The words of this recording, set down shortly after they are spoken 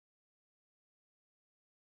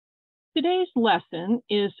Today's lesson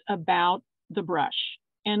is about the brush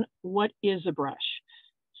and what is a brush.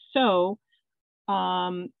 So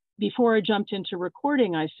before I jumped into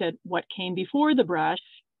recording, I said what came before the brush,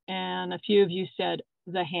 and a few of you said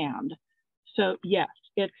the hand. So yes,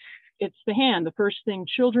 it's the hand. The first thing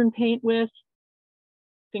children paint with,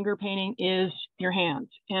 finger painting, is your hands.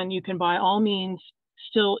 And you can by all means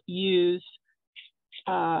still use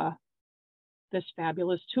this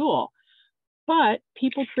fabulous tool. But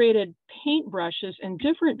people created paintbrushes and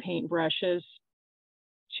different paintbrushes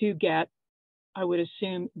to get, I would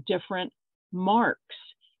assume, different marks.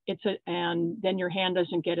 And then your hand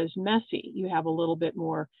doesn't get as messy. You have a little bit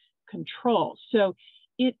more control. So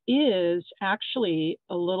it is actually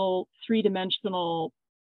a little three-dimensional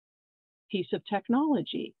piece of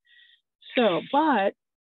technology. So, but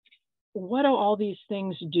what do all these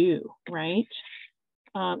things do, right?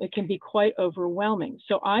 It can be quite overwhelming.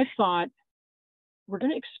 So I thought, we're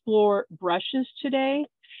going to explore brushes today,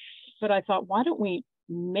 but I thought, why don't we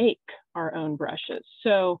make our own brushes?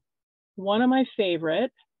 So one of my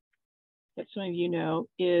favorite, that some of you know,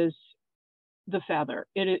 is the feather.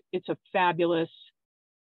 It's a fabulous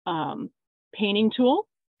painting tool.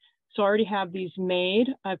 So I already have these made.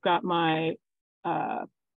 I've got my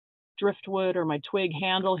driftwood or my twig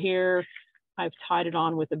handle here. I've tied it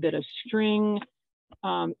on with a bit of string.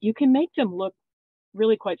 You can make them look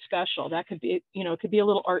really quite special. That could be, it could be a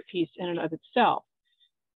little art piece in and of itself.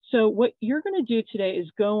 So what you're going to do today is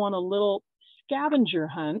go on a little scavenger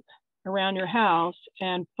hunt around your house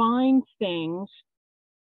and find things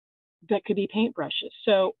that could be paintbrushes.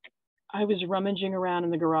 So I was rummaging around in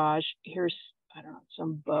the garage. Here's, I don't know,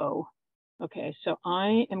 some bow. Okay, so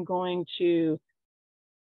I am going to,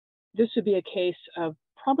 this would be a case of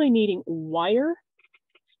probably needing wire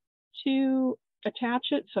to attach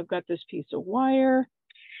it. So I've got this piece of wire.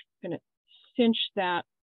 I'm going to cinch that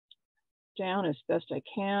down as best I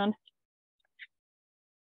can.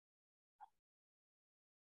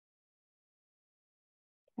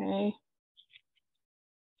 Okay.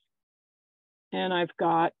 And I've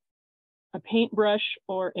got a paintbrush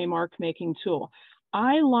or a mark making tool.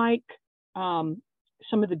 I like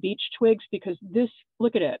some of the beech twigs because this,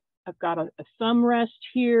 look at it. I've got a thumb rest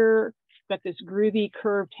here. I've got this groovy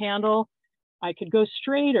curved handle. I could go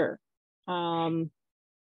straighter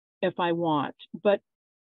if I want, but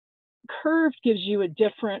curved gives you a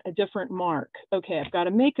different mark. Okay, I've got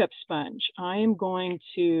a makeup sponge. I am going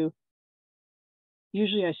to,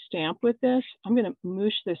 usually I stamp with this. I'm going to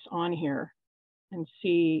moosh this on here and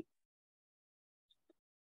see.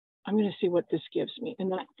 I'm going to see what this gives me.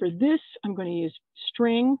 And then for this, I'm going to use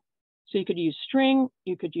string. So you could use string,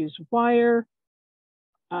 you could use wire,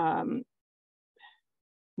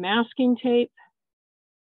 masking tape,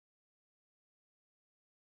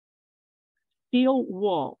 steel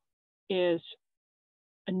wool is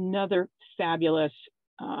another fabulous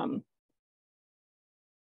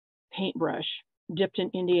paintbrush dipped in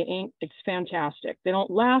India ink. It's fantastic. They don't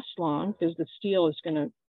last long because the steel is going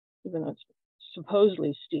to, even though it's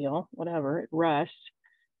supposedly steel, whatever, it rusts.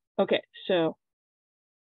 Okay, so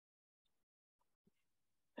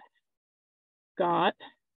I've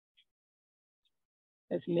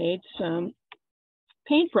made some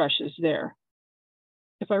paintbrushes there.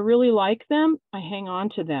 If I really like them, I hang on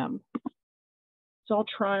to them. It's all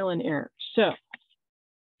trial and error. So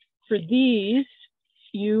for these,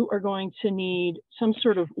 you are going to need some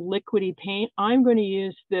sort of liquidy paint. I'm going to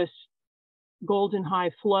use this Golden High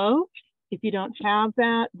Flow. If you don't have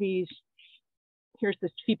that, here's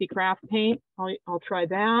this cheapy craft paint. I'll try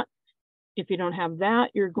that. If you don't have that,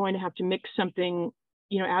 you're going to have to mix something,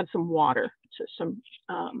 add some water to some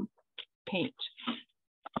paint.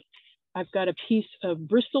 I've got a piece of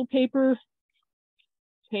Bristol paper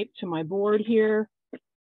taped to my board here,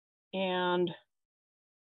 and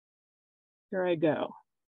here I go.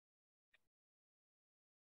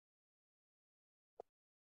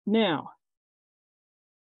 Now,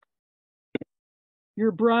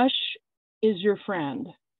 your brush is your friend.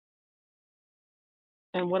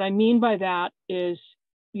 And what I mean by that is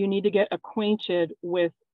you need to get acquainted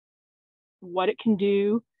with what it can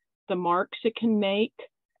do, the marks it can make.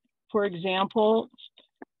 For example,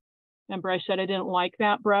 remember I said I didn't like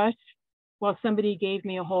that brush? Well, somebody gave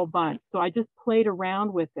me a whole bunch. So I just played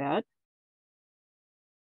around with it.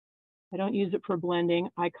 I don't use it for blending.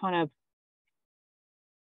 I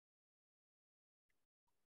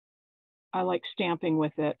like stamping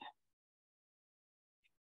with it.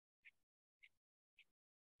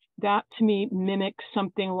 That to me mimics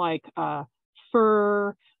something like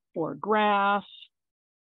fur or grass.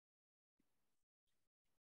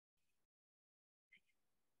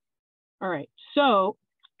 All right, so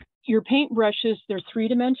your paint brushes, they're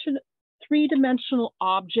three-dimensional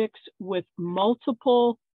objects with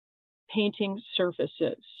multiple painting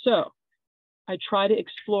surfaces. So I try to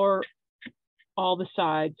explore all the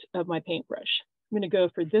sides of my paintbrush. I'm going to go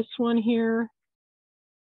for this one here. I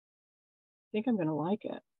think I'm going to like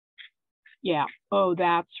it. Yeah. Oh,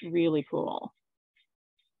 that's really cool.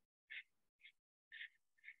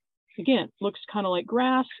 Again, looks kind of like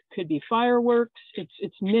grass, could be fireworks.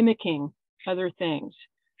 It's mimicking other things.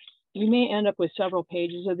 You may end up with several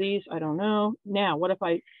pages of these. I don't know. Now, what if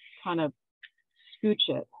I kind of scooch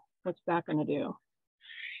it? What's that going to do?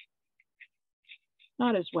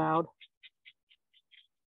 Not as wowed.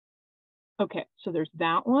 Okay, so there's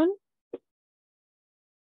that one.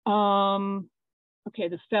 Okay,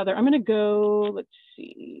 the feather. I'm going to go, let's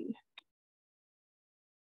see,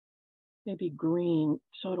 maybe green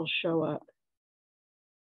so it'll show up.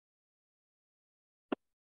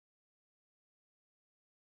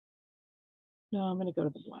 No, I'm going to go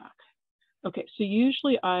to the black. Okay, so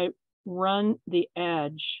usually I run the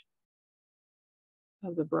edge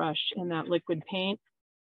of the brush in that liquid paint,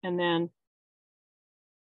 and then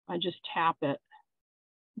I just tap it,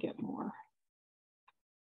 get more.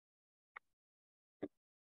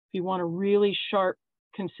 If you want a really sharp,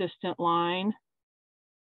 consistent line,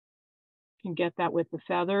 you can get that with the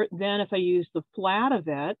feather. Then if I use the flat of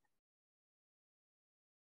it,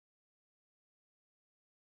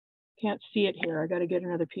 can't see it here. I got to get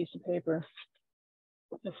another piece of paper.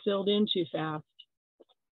 I filled in too fast.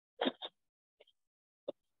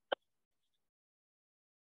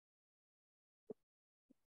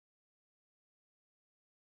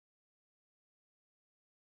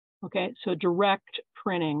 Okay, so direct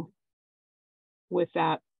printing with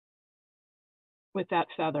that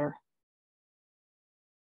feather,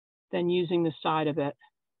 then using the side of it.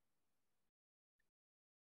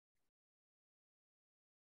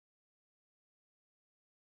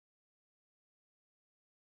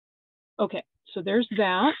 Okay, so there's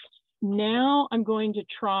that. Now I'm going to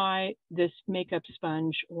try this makeup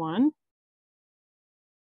sponge one.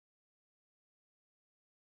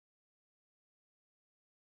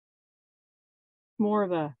 More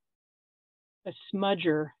of a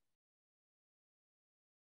smudger,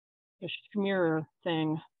 a smearer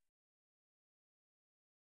thing.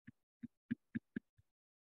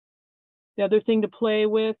 The other thing to play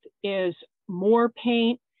with is more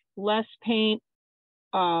paint, less paint,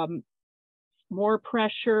 more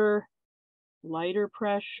pressure, lighter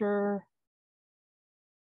pressure,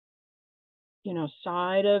 you know,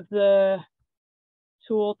 side of the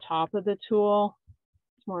tool, top of the tool.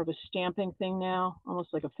 It's more of a stamping thing now,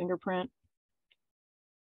 almost like a fingerprint.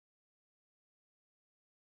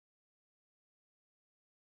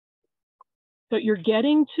 But you're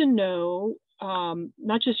getting to know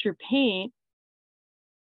not just your paint,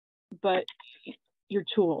 but your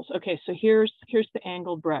tools. Okay, so here's the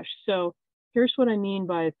angled brush. So here's what I mean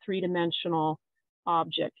by a three-dimensional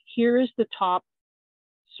object. Here is the top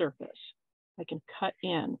surface. I can cut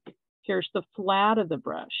in. Here's the flat of the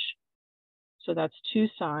brush. So that's two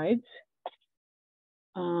sides.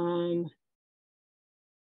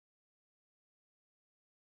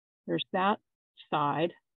 There's that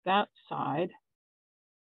side, that side.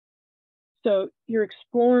 So you're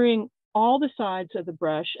exploring all the sides of the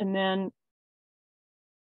brush, and then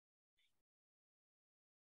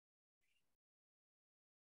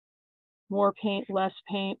more paint, less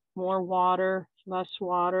paint, more water, less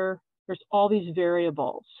water. There's all these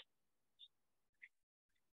variables.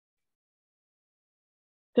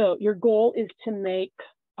 So your goal is to make,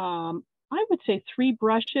 I would say 3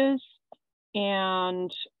 brushes and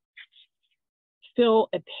fill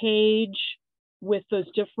a page with those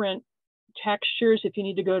different textures. If you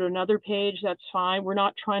need to go to another page, that's fine. We're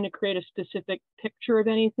not trying to create a specific picture of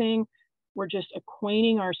anything. We're just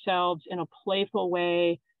acquainting ourselves in a playful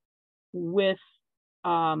way with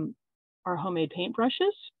our homemade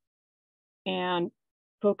paintbrushes and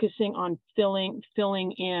focusing on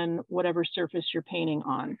filling in whatever surface you're painting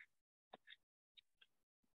on.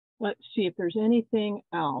 Let's see if there's anything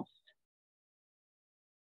else.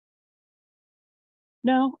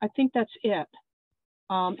 No, I think that's it.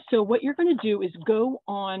 So what you're going to do is go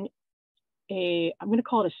on I'm going to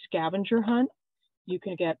call it a scavenger hunt. You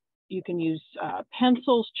can use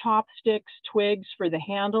pencils, chopsticks, twigs for the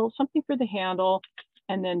handle, something for the handle,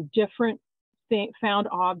 and then different found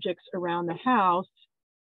objects around the house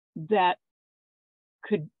that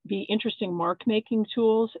could be interesting mark making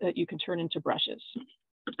tools that you can turn into brushes.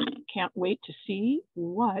 Can't wait to see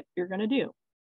what you're going to do.